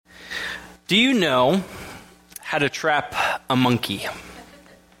Do you know how to trap a monkey?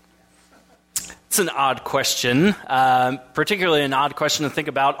 It's an odd question, particularly an odd question to think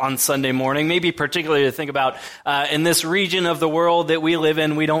about on Sunday morning, maybe particularly to think about in this region of the world that we live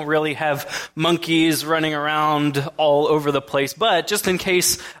in. We don't really have monkeys running around all over the place, but just in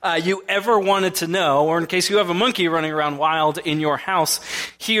case you ever wanted to know, or in case you have a monkey running around wild in your house,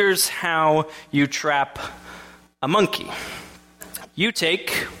 here's how you trap a monkey. You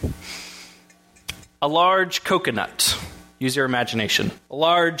take a large coconut. Use your imagination. A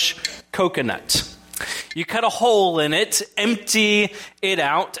large coconut. You cut a hole in it, empty it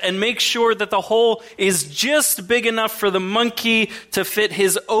out, and make sure that the hole is just big enough for the monkey to fit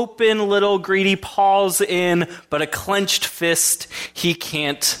his open little greedy paws in, but a clenched fist he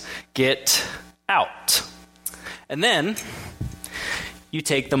can't get out. And then you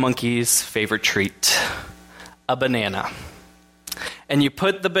take the monkey's favorite treat, a banana. And you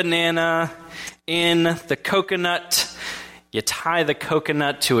put the banana in the coconut, you tie the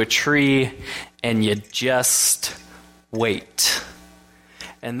coconut to a tree, and you just wait.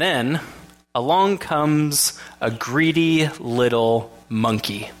 And then along comes a greedy little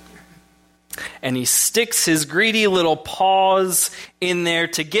monkey. And he sticks his greedy little paws in there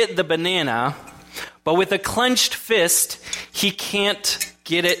to get the banana, but with a clenched fist, he can't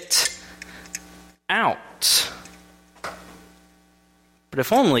get it out. But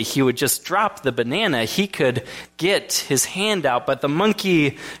if only he would just drop the banana, he could get his hand out. But the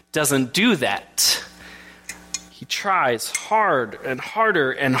monkey doesn't do that. He tries hard and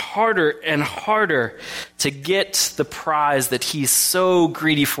harder and harder and harder to get the prize that he's so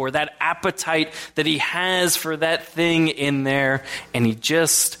greedy for, that appetite that he has for that thing in there, and he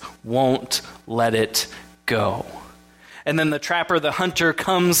just won't let it go. And then the trapper, the hunter,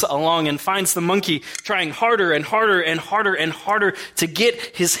 comes along and finds the monkey trying harder and harder and harder and harder to get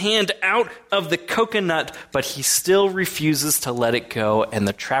his hand out of the coconut, but he still refuses to let it go. And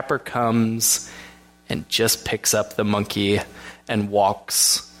the trapper comes and just picks up the monkey and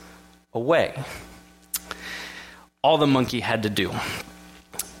walks away. All the monkey had to do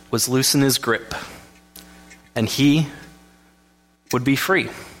was loosen his grip, and he would be free.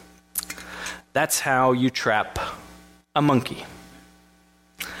 That's how you trap a monkey.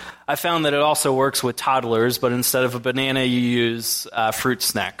 I found that it also works with toddlers, but instead of a banana, you use fruit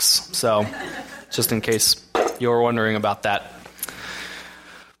snacks. So, just in case you were wondering about that.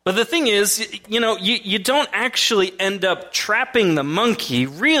 But the thing is, you don't actually end up trapping the monkey.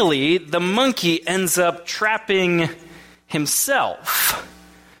 Really, the monkey ends up trapping himself.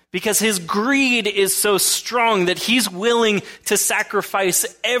 Because his greed is so strong that he's willing to sacrifice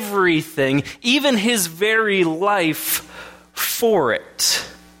everything, even his very life, for it.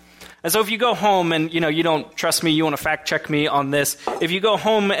 And so if you go home and, you don't trust me, you want to fact check me on this. If you go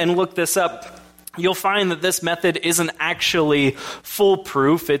home and look this up, you'll find that this method isn't actually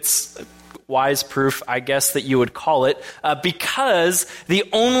foolproof. It's wise proof, I guess that you would call it, because the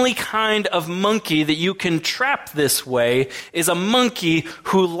only kind of monkey that you can trap this way is a monkey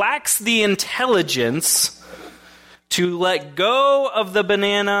who lacks the intelligence to let go of the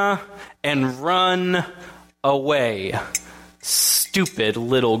banana and run away. Stupid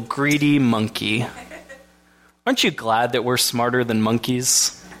little greedy monkey. Aren't you glad that we're smarter than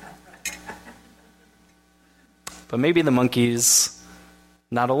monkeys? But maybe the monkey's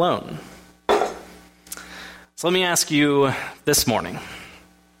not alone. So let me ask you this morning,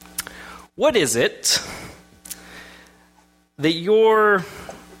 what is it that you're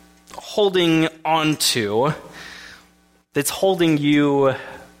holding on to that's holding you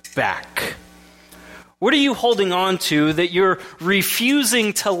back? What are you holding on to that you're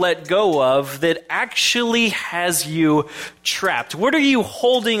refusing to let go of that actually has you trapped? What are you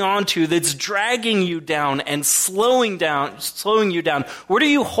holding on to that's dragging you down and slowing you down? What are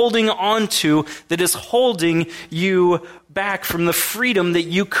you holding on to that is holding you back from the freedom that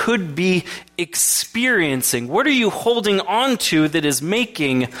you could be experiencing? What are you holding on to that is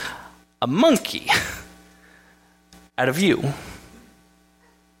making a monkey out of you?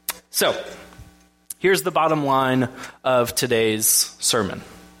 So, here's the bottom line of today's sermon.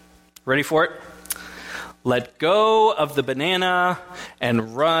 Ready for it? Let go of the banana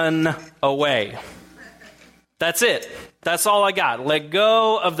and run away. That's it. That's all I got. Let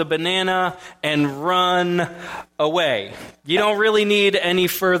go of the banana and run away. You don't really need any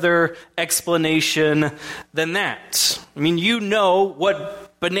further explanation than that. I mean, you know what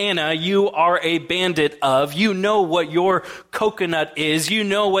banana you are a bandit of. You know what your coconut is. You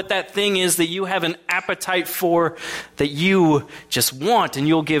know what that thing is that you have an appetite for, that you just want, and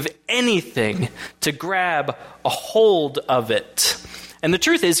you'll give anything to grab a hold of it. And the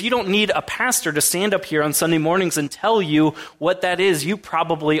truth is, you don't need a pastor to stand up here on Sunday mornings and tell you what that is. You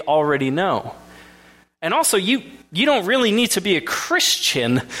probably already know. And also, you don't really need to be a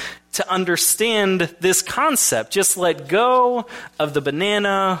Christian to understand this concept. Just let go of the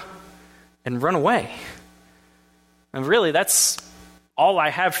banana and run away. And really, that's all I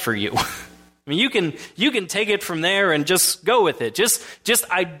have for you. I mean, you can take it from there and just go with it.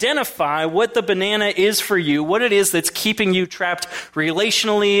 Just identify what the banana is for you, what it is that's keeping you trapped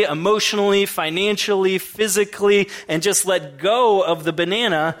relationally, emotionally, financially, physically, and just let go of the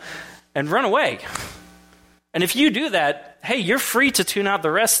banana and run away. And if you do that, hey, you're free to tune out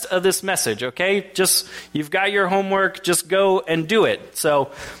the rest of this message, okay? Just, you've got your homework, just go and do it.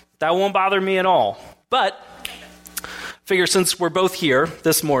 So that won't bother me at all. But figure since we're both here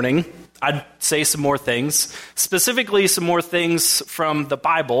this morning, I'd say some more things, specifically some more things from the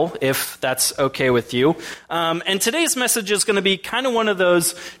Bible, if that's okay with you. And today's message is going to be kind of one of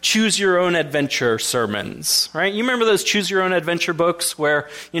those choose-your-own-adventure sermons, right? You remember those choose-your-own-adventure books where,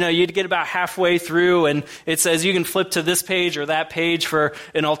 you'd get about halfway through and it says you can flip to this page or that page for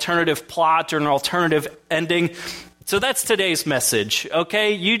an alternative plot or an alternative ending. So that's today's message,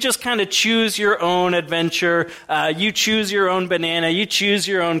 okay? You just kind of choose your own adventure. You choose your own banana. You choose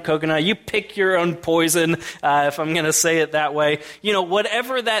your own coconut. You pick your own poison, if I'm going to say it that way.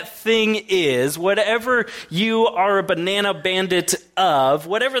 Whatever that thing is, whatever you are a banana bandit of,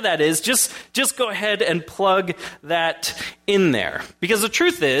 whatever that is, just go ahead and plug that in there. Because the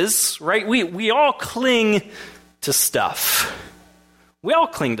truth is, right, we all cling to stuff. We all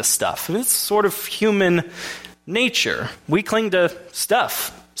cling to stuff. It's sort of human nature. We cling to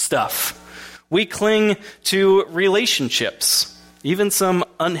stuff. We cling to relationships, even some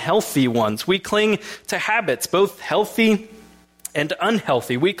unhealthy ones. We cling to habits, both healthy and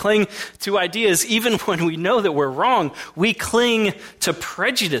unhealthy. We cling to ideas even when we know that we're wrong. We cling to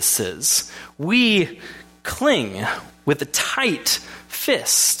prejudices. We cling with a tight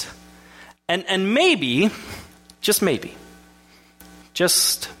fist. And maybe, just maybe,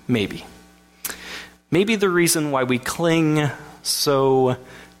 maybe the reason why we cling so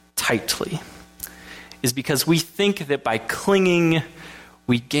tightly is because we think that by clinging,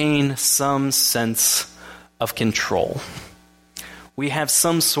 we gain some sense of control. We have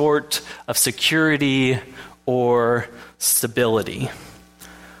some sort of security or stability.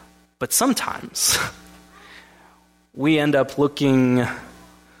 But sometimes we end up looking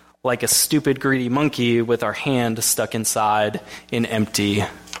like a stupid, greedy monkey with our hand stuck inside an empty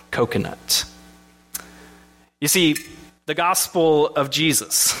coconut. You see, the gospel of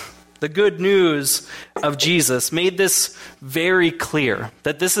Jesus, the good news of Jesus, made this very clear,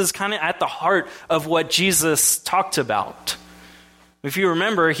 that this is kind of at the heart of what Jesus talked about. If you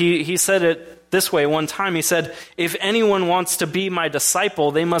remember, he said it this way one time. He said, if anyone wants to be my disciple,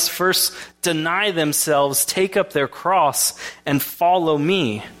 they must first deny themselves, take up their cross, and follow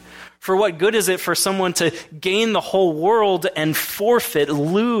me. For what good is it for someone to gain the whole world and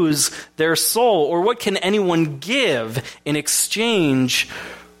lose their soul? Or what can anyone give in exchange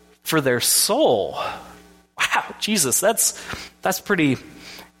for their soul? Wow, Jesus, that's pretty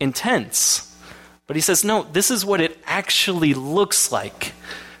intense. But he says, no, this is what it actually looks like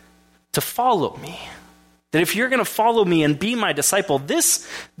to follow me. That if you're going to follow me and be my disciple, this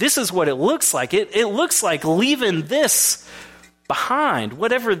is what it looks like. It looks like leaving this behind,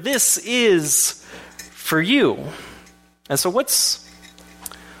 whatever this is for you. And so what's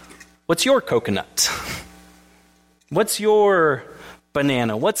your coconut? What's your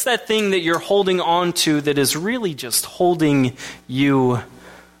banana? What's that thing that you're holding on to that is really just holding you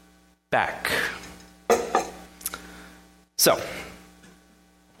back? So,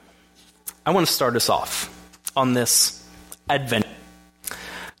 I want to start us off on this adventure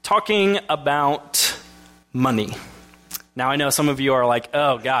talking about money. Now, I know some of you are like,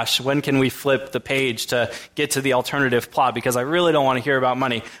 oh gosh, when can we flip the page to get to the alternative plot? Because I really don't want to hear about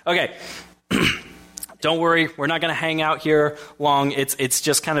money. Okay, don't worry, we're not going to hang out here long. It's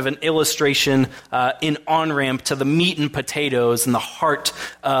just kind of an illustration, an on-ramp to the meat and potatoes and the heart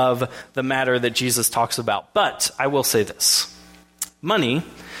of the matter that Jesus talks about. But I will say this. Money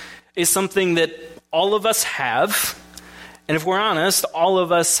is something that all of us have. And if we're honest, all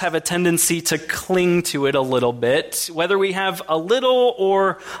of us have a tendency to cling to it a little bit, whether we have a little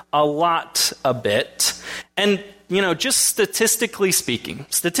or a lot a bit. And, just statistically speaking,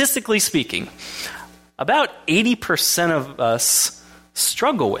 about 80% of us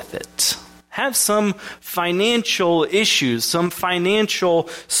struggle with it, have some financial issues, some financial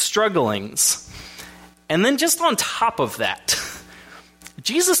strugglings. And then just on top of that,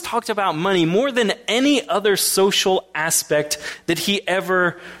 Jesus talked about money more than any other social aspect that he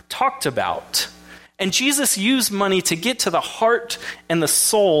ever talked about. And Jesus used money to get to the heart and the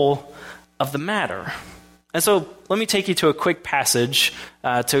soul of the matter. And so let me take you to a quick passage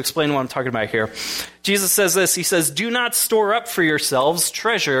to explain what I'm talking about here. Jesus says this, he says, "Do not store up for yourselves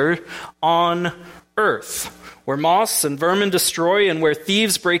treasure on earth, where moths and vermin destroy and where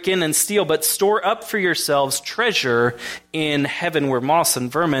thieves break in and steal, but store up for yourselves treasure in heaven, where moths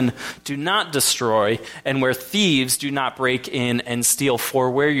and vermin do not destroy and where thieves do not break in and steal. For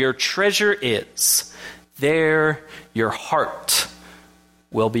where your treasure is, there your heart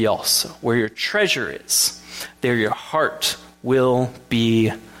will be also." Where your treasure is, there your heart will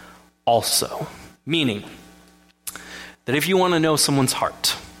be also. Meaning that if you want to know someone's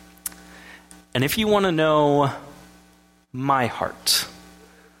heart, and if you want to know my heart,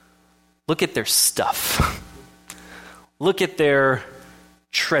 look at their stuff. Look at their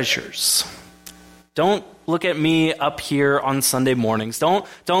treasures. Don't look at me up here on Sunday mornings. Don't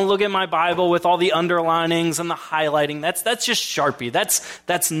look at my Bible with all the underlinings and the highlighting. That's just Sharpie.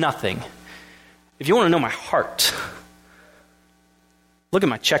 That's nothing. If you want to know my heart, look at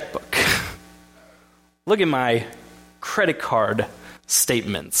my checkbook. Look at my credit card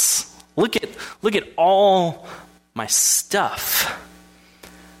statements. Look at all my stuff.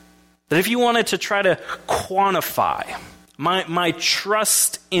 That if you wanted to try to quantify my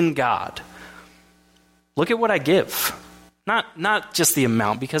trust in God, look at what I give. Not just the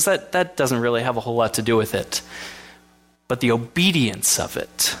amount, because that doesn't really have a whole lot to do with it, but the obedience of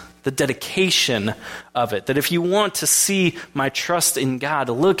it, the dedication of it. That if you want to see my trust in God,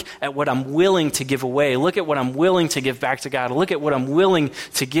 look at what I'm willing to give away. Look at what I'm willing to give back to God. Look at what I'm willing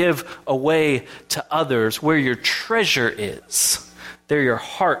to give away to others. Where your treasure is, there your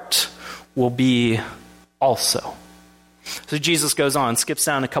heart will be also. So Jesus goes on, skips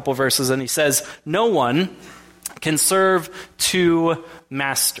down a couple verses, and he says, "No one can serve two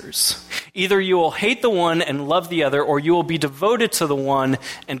masters. Either you will hate the one and love the other, or you will be devoted to the one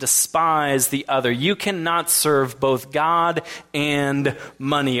and despise the other. You cannot serve both God and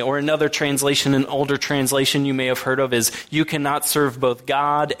money." Or another translation, an older translation you may have heard of, is "You cannot serve both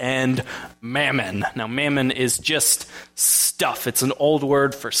God and mammon." Now, mammon is just stuff. It's an old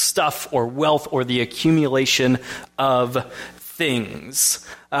word for stuff or wealth or the accumulation of things.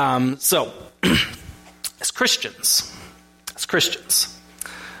 As Christians,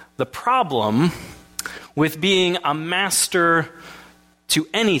 the problem with being a master to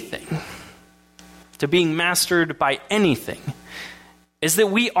anything, to being mastered by anything, is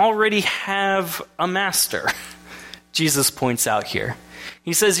that we already have a master. Jesus points out here.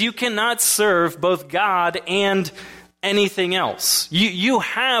 He says, you cannot serve both God and anything else. You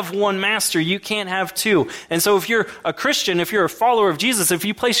have one master. You can't have two. And so if you're a Christian, if you're a follower of Jesus, if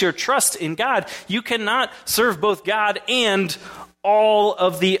you place your trust in God, you cannot serve both God and all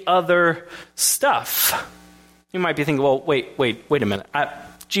of the other stuff. You might be thinking, well, wait a minute.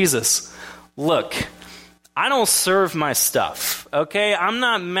 Jesus, look, I don't serve my stuff, okay? I'm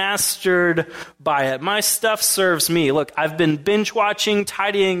not mastered by it. My stuff serves me. Look, I've been binge watching,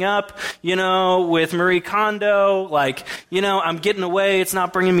 tidying up, with Marie Kondo. I'm getting away. It's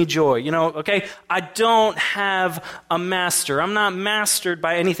not bringing me joy, okay? I don't have a master. I'm not mastered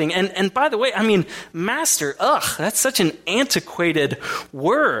by anything. And by the way, master, that's such an antiquated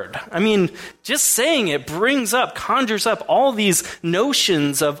word. Just saying it conjures up all these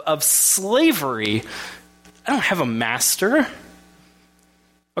notions of slavery. I don't have a master.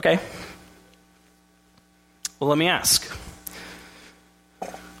 Okay. Well, let me ask.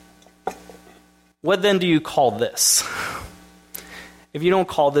 What then do you call this? If you don't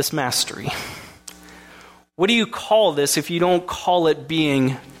call this mastery? What do you call this if you don't call it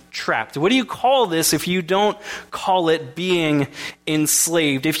being trapped? What do you call this if you don't call it being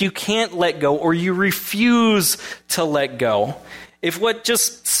enslaved? If you can't let go or you refuse to let go? If what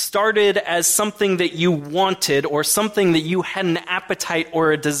just started as something that you wanted or something that you had an appetite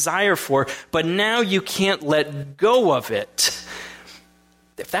or a desire for, but now you can't let go of it,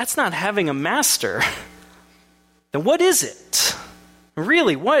 if that's not having a master, then what is it?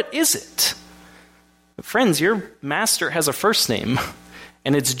 Really, what is it? Friends, your master has a first name,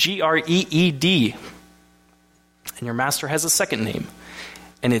 and it's Greed. And your master has a second name,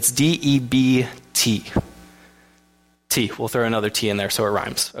 and it's Debt. T. We'll throw another T in there so it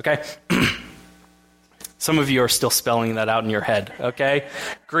rhymes, okay? Some of you are still spelling that out in your head, okay?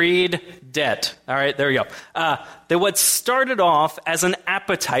 Greed, debt. All right, there you go. That what started off as an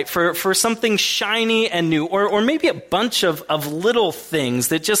appetite for something shiny and new, or maybe a bunch of little things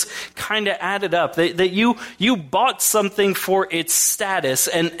that just kind of added up, that you bought something for its status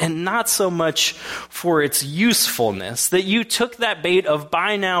and not so much for its usefulness, that you took that bait of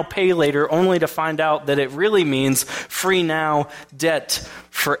buy now, pay later, only to find out that it really means free now, debt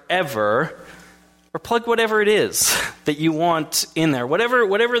forever. Or plug whatever it is that you want in there.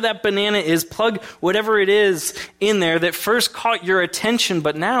 Whatever that banana is, plug whatever it is in there that first caught your attention,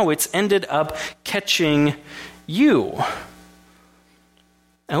 but now it's ended up catching you.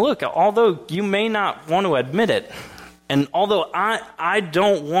 And look, although you may not want to admit it, and although I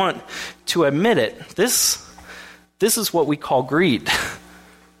don't want to admit it, this is what we call greed.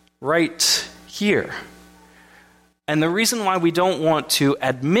 Right here. And the reason why we don't want to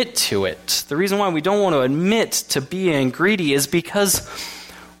admit to it, the reason why we don't want to admit to being greedy is because,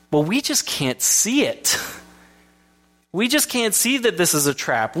 well, we just can't see it. We just can't see that this is a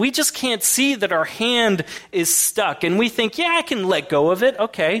trap. We just can't see that our hand is stuck. And we think, yeah, I can let go of it.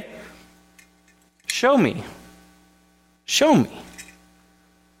 Okay. Show me. Show me.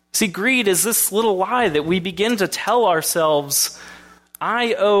 See, greed is this little lie that we begin to tell ourselves,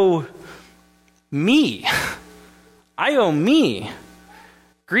 I owe me. I owe me.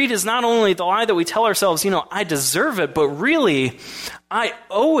 Greed is not only the lie that we tell ourselves, I deserve it, but really, I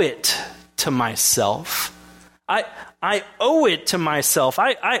owe it to myself. I owe it to myself.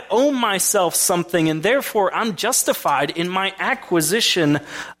 I owe myself something, and therefore I'm justified in my acquisition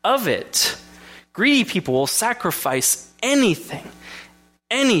of it. Greedy people will sacrifice anything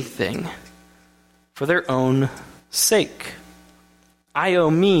for their own sake. I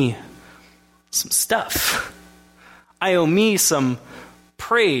owe me some stuff. I owe me some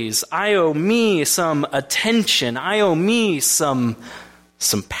praise. I owe me some attention. I owe me some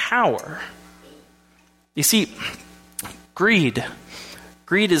power. You see, greed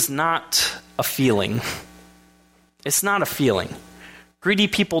is not a feeling. It's not a feeling. Greedy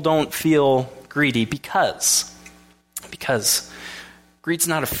people don't feel greedy because greed's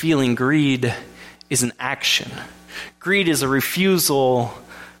not a feeling. Greed is an action. Greed is a refusal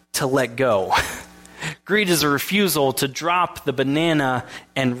to let go. Greed is a refusal to drop the banana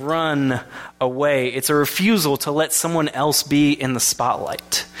and run away. It's a refusal to let someone else be in the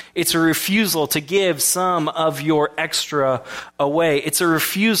spotlight. It's a refusal to give some of your extra away. It's a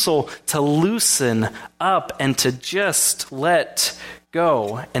refusal to loosen up and to just let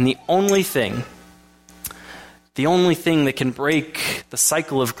go. And the only thing that can break the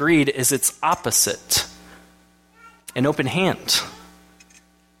cycle of greed is its opposite: an open hand,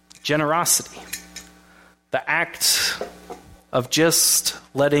 generosity. The act of just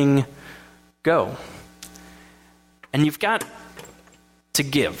letting go. And you've got to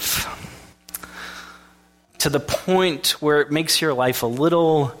give to the point where it makes your life a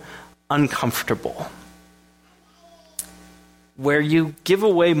little uncomfortable, where you give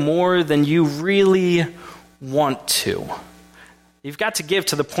away more than you really want to. You've got to give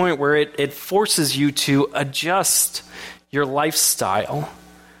to the point where it forces you to adjust your lifestyle.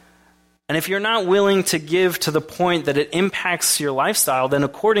 And if you're not willing to give to the point that it impacts your lifestyle, then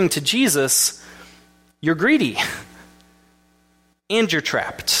according to Jesus, you're greedy. And you're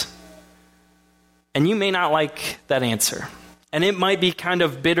trapped. And you may not like that answer. And it might be kind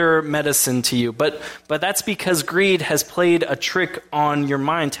of bitter medicine to you, but that's because greed has played a trick on your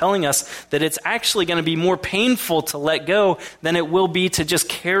mind, telling us that it's actually going to be more painful to let go than it will be to just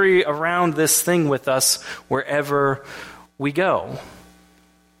carry around this thing with us wherever we go.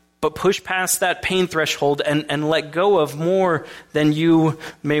 But push past that pain threshold and let go of more than you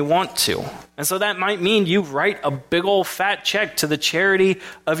may want to. And so that might mean you write a big old fat check to the charity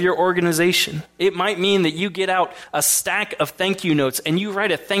of your organization. It might mean that you get out a stack of thank you notes and you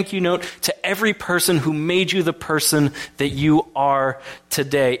write a thank you note to every person who made you the person that you are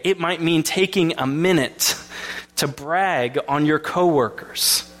today. It might mean taking a minute to brag on your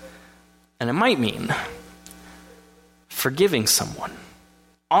coworkers. And it might mean forgiving someone.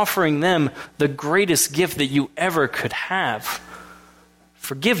 Offering them the greatest gift that you ever could have,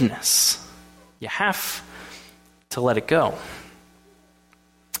 forgiveness. You have to let it go.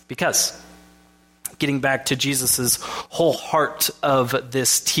 Because, getting back to Jesus' whole heart of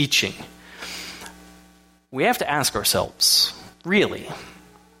this teaching, we have to ask ourselves, really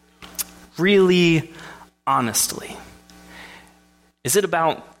honestly, is it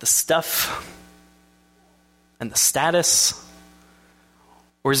about the stuff and the status?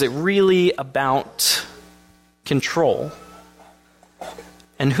 Or is it really about control?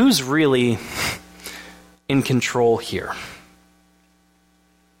 And who's really in control here.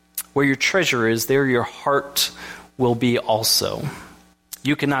 Where your treasure is, there your heart will be also.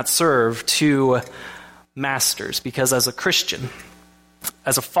 You cannot serve two masters, because as a Christian,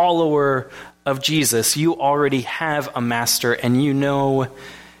 as a follower of Jesus, you already have a master and you know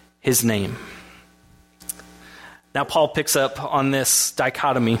his name. Now Paul picks up on this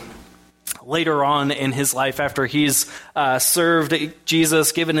dichotomy later on in his life, after he's served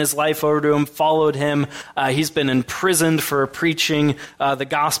Jesus, given his life over to him, followed him. He's been imprisoned for preaching the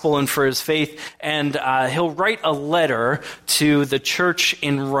gospel and for his faith. And he'll write a letter to the church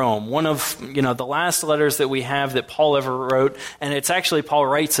in Rome, one of the last letters that we have that Paul ever wrote. And it's actually, Paul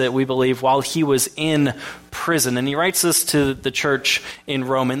writes it, we believe, while he was in prison. And he writes this to the church in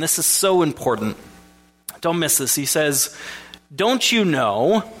Rome. And this is so important. Don't miss this. He says, "Don't you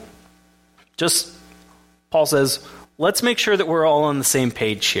know," Paul says, let's make sure that we're all on the same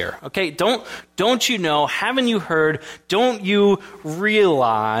page here. Okay, don't you know, haven't you heard, don't you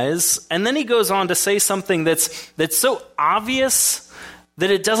realize? And then he goes on to say something that's so obvious that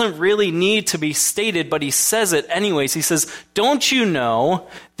it doesn't really need to be stated, but he says it anyways. He says, "Don't you know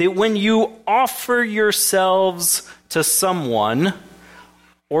that when you offer yourselves to someone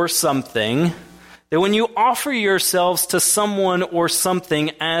or something, that when you offer yourselves to someone or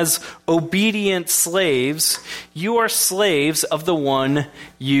something as obedient slaves, you are slaves of the one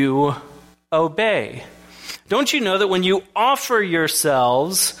you obey? Don't you know that when you offer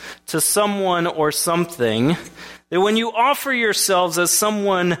yourselves to someone or something, that when you offer yourselves as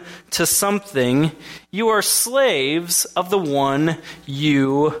someone to something, you are slaves of the one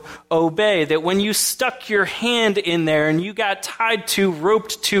you obey? That when you stuck your hand in there and you got tied to,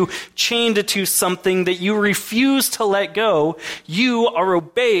 roped to, chained to something that you refuse to let go, you are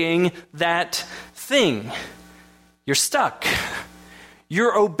obeying that thing. You're stuck.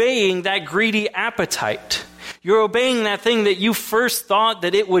 You're obeying that greedy appetite. You're obeying that thing that you first thought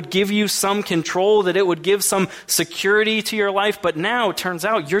that it would give you some control, that it would give some security to your life, but now it turns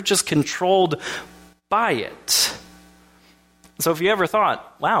out you're just controlled by it. So if you ever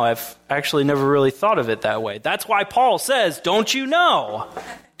thought, wow, I've actually never really thought of it that way. That's why Paul says, don't you know?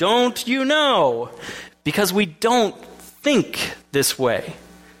 Don't you know? Because we don't think this way.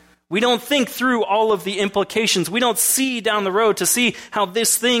 We don't think through all of the implications. We don't see down the road to see how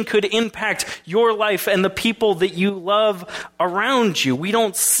this thing could impact your life and the people that you love around you. We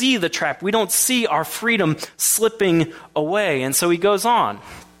don't see the trap. We don't see our freedom slipping away. And so he goes on.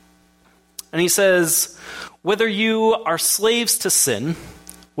 And he says, whether you are slaves to sin,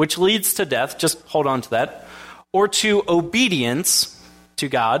 which leads to death, just hold on to that, or to obedience to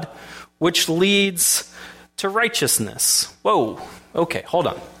God, which leads to righteousness. Whoa, okay, hold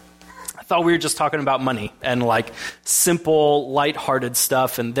on. I thought we were just talking about money and like simple, lighthearted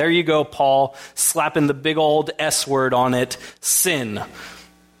stuff. And there you go, Paul, slapping the big old S word on it, sin.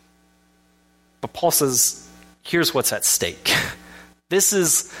 But Paul says, here's what's at stake. This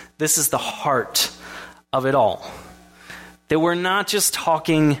is the heart of it all. That we're not just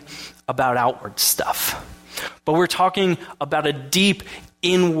talking about outward stuff, but we're talking about a deep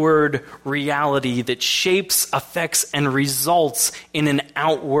inward reality that shapes, affects, and results in an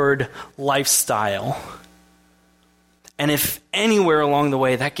outward lifestyle. And if anywhere along the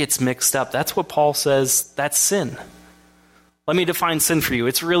way that gets mixed up, that's what Paul says, that's sin. Let me define sin for you.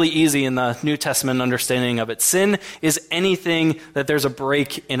 It's really easy in the New Testament understanding of it. Sin is anything that there's a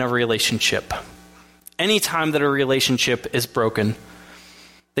break in a relationship. Anytime that a relationship is broken,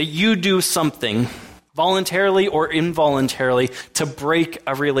 that you do something voluntarily or involuntarily to break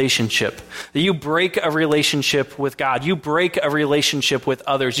a relationship. That you break a relationship with God. You break a relationship with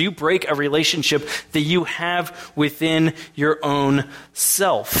others. You break a relationship that you have within your own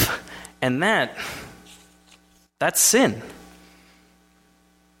self. And that's sin.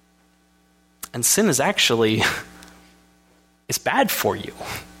 And sin is actually, it's bad for you.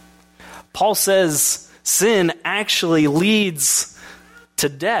 Paul says sin actually leads to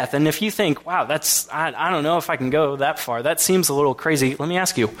death. And if you think, wow, I don't know if I can go that far. That seems a little crazy. Let me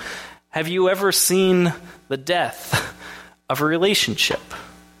ask you, have you ever seen the death of a relationship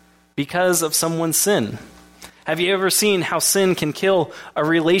because of someone's sin? Have you ever seen how sin can kill a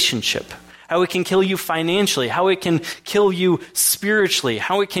relationship? How it can kill you financially, how it can kill you spiritually,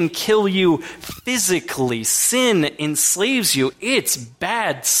 how it can kill you physically. Sin enslaves you. It's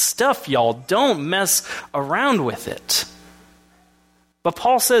bad stuff, y'all. Don't mess around with it. But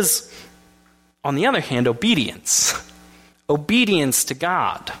Paul says, on the other hand, obedience to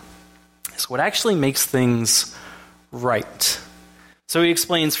God is what actually makes things right. So he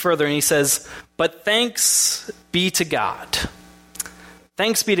explains further and he says, but thanks be to God.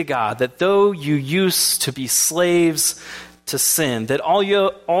 Thanks be to God that though you used to be slaves to sin, that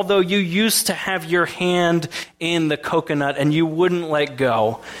although you used to have your hand in the coconut and you wouldn't let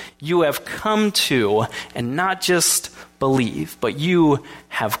go, you have come to, and not just believe, but you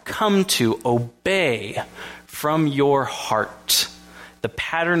have come to obey from your heart the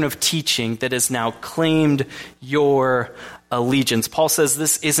pattern of teaching that has now claimed your allegiance. Paul says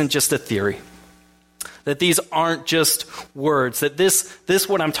this isn't just a theory, that these aren't just words, that this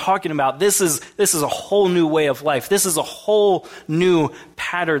what I'm talking about, this is a whole new way of life. This is a whole new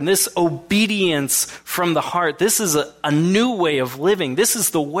pattern. This obedience from the heart, this is a new way of living. This is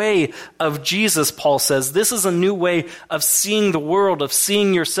the way of Jesus, Paul says. This is a new way of seeing the world, of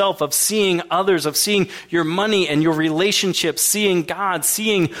seeing yourself, of seeing others, of seeing your money and your relationships, seeing God,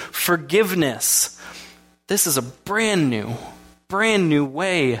 seeing forgiveness. This is a brand new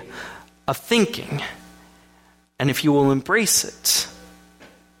way of thinking. And if you will embrace it,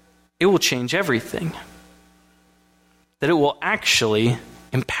 it will change everything. That it will actually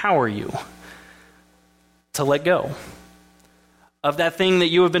empower you to let go of that thing that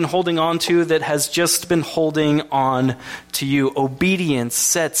you have been holding on to that has just been holding on to you. Obedience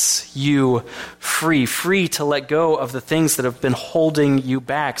sets you free to let go of the things that have been holding you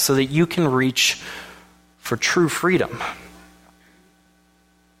back so that you can reach for true freedom.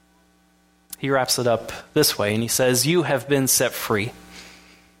 He wraps it up this way, and he says, you have been set free.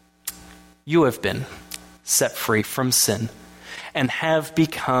 You have been set free from sin and have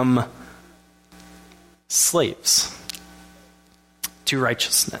become slaves to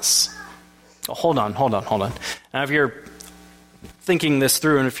righteousness. Oh, hold on. Now, if you're thinking this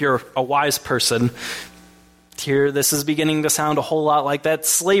through, and if you're a wise person, here this is beginning to sound a whole lot like that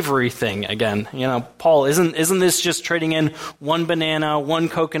slavery thing again. Paul, isn't this just trading in one banana, one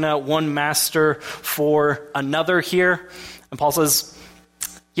coconut, one master for another here? And Paul says,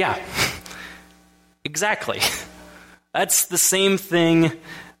 yeah, exactly. That's the same thing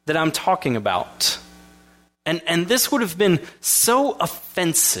that I'm talking about. And this would have been so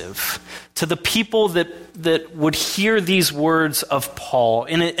offensive to the people that would hear these words of Paul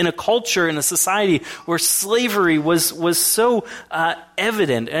in a culture, in a society where slavery was so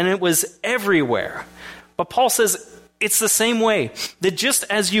evident and it was everywhere. But Paul says it's the same way, that just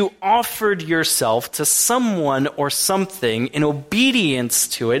as you offered yourself to someone or something in obedience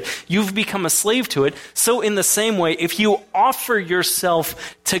to it, you've become a slave to it. So in the same way, if you offer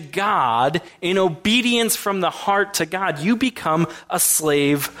yourself to God in obedience from the heart to God, you become a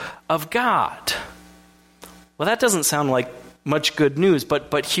slave of God. Well, that doesn't sound like much good news,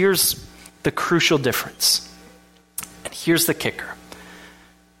 but here's the crucial difference. And here's the kicker.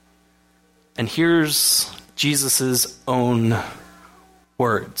 And here's Jesus' own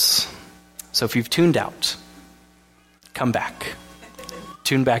words. So if you've tuned out, come back.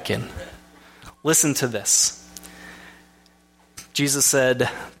 Tune back in. Listen to this. Jesus said,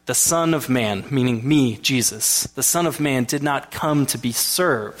 the Son of Man, meaning me, Jesus, the Son of Man did not come to be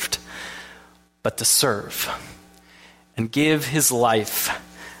served, but to serve and give his life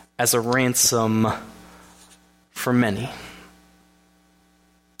as a ransom for many.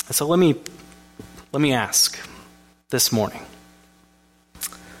 So let me ask this morning,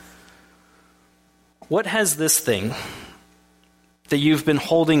 what has this thing that you've been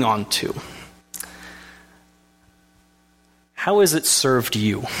holding on to, how has it served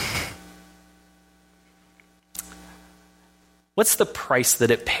you? What's the price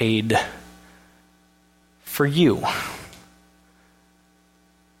that it paid for you?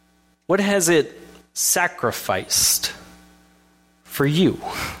 What has it sacrificed for you?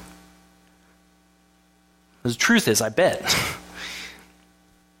 The truth is, I bet,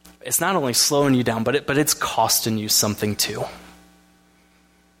 it's not only slowing you down, but it's costing you something too.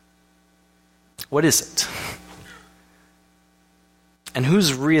 What is it? And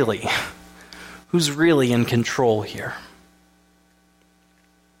who's really in control here?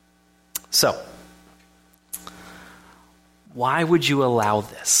 So, why would you allow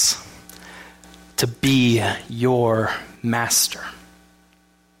this to be your master?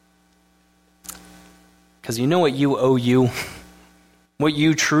 Because you know what you owe you? What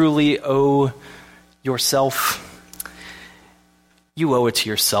you truly owe yourself? You owe it to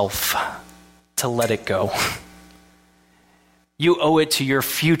yourself to let it go. You owe it to your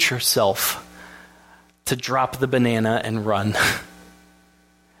future self to drop the banana and run.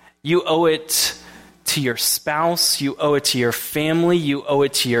 You owe it to your spouse, you owe it to your family, you owe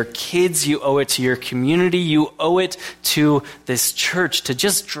it to your kids, you owe it to your community, you owe it to this church to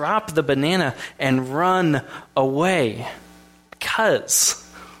just drop the banana and run away. Because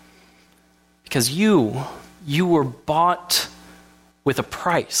you were bought with a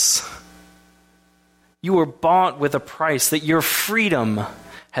price. You were bought with a price, that your freedom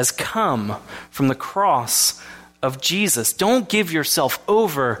has come from the cross of Jesus. Don't give yourself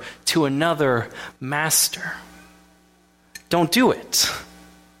over to another master. Don't do it.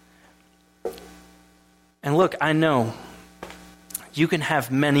 And look, I know you can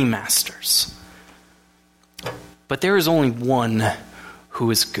have many masters, but there is only one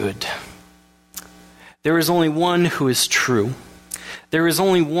who is good. There is only one who is true. There is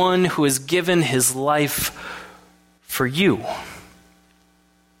only one who has given his life for you.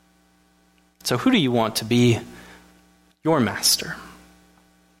 So who do you want to be your master?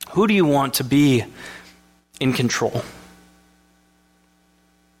 Who do you want to be in control?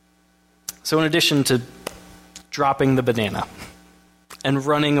 So in addition to dropping the banana and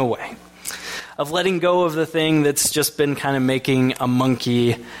running away, of letting go of the thing that's just been kind of making a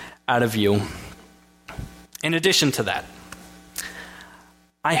monkey out of you, in addition to that,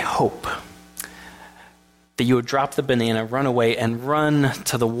 I hope that you would drop the banana, run away, and run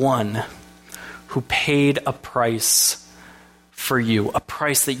to the one who paid a price for you, a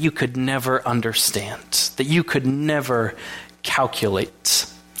price that you could never understand, that you could never calculate,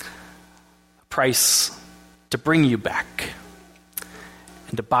 a price to bring you back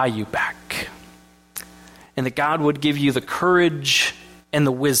and to buy you back, and that God would give you the courage and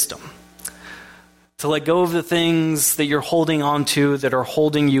the wisdom to let go of the things that you're holding on to that are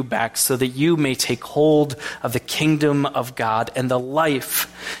holding you back, so that you may take hold of the kingdom of God and the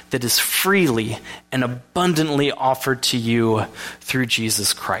life that is freely and abundantly offered to you through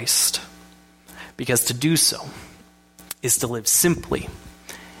Jesus Christ. Because to do so is to live simply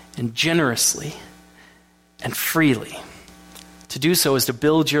and generously and freely. To do so is to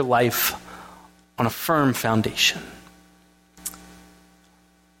build your life on a firm foundation.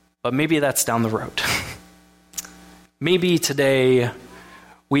 But maybe that's down the road. Maybe today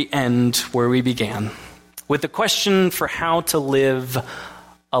we end where we began, with the question for how to live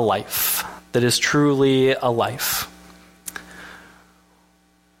a life that is truly a life.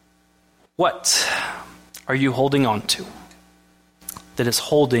 What are you holding on to that is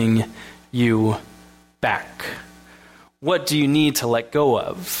holding you back? What do you need to let go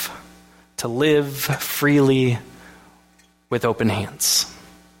of to live freely with open hands?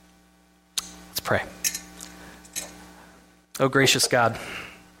 Let's pray. Oh, gracious God,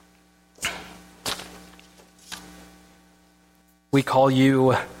 we call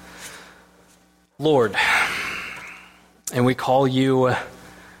you Lord, and we call you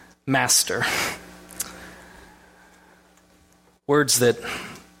Master. Words that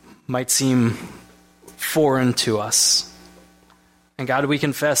might seem foreign to us. And God, we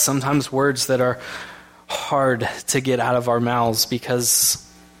confess sometimes words that are hard to get out of our mouths, because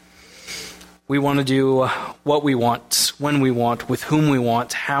we want to do what we want, when we want, with whom we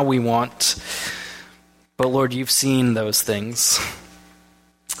want, how we want. But Lord, you've seen those things.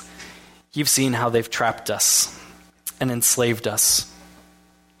 You've seen how they've trapped us and enslaved us.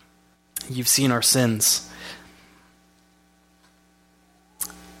 You've seen our sins.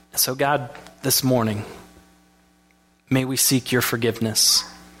 So God, this morning, may we seek your forgiveness.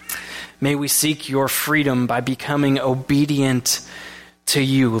 May we seek your freedom by becoming obedient to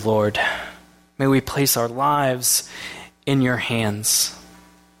you, Lord. May we place our lives in your hands.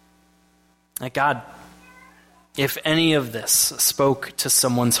 And God, if any of this spoke to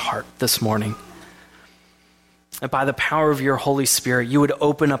someone's heart this morning, and by the power of your Holy Spirit, you would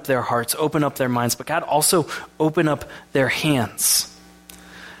open up their hearts, open up their minds, but God, also open up their hands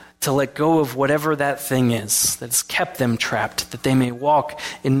to let go of whatever that thing is that has kept them trapped, that they may walk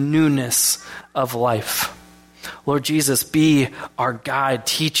in newness of life. Lord Jesus, be our guide.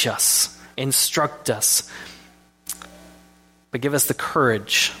 Teach us, instruct us, but give us the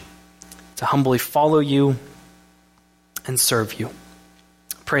courage to humbly follow you and serve you.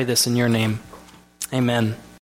 Pray this in your name. Amen.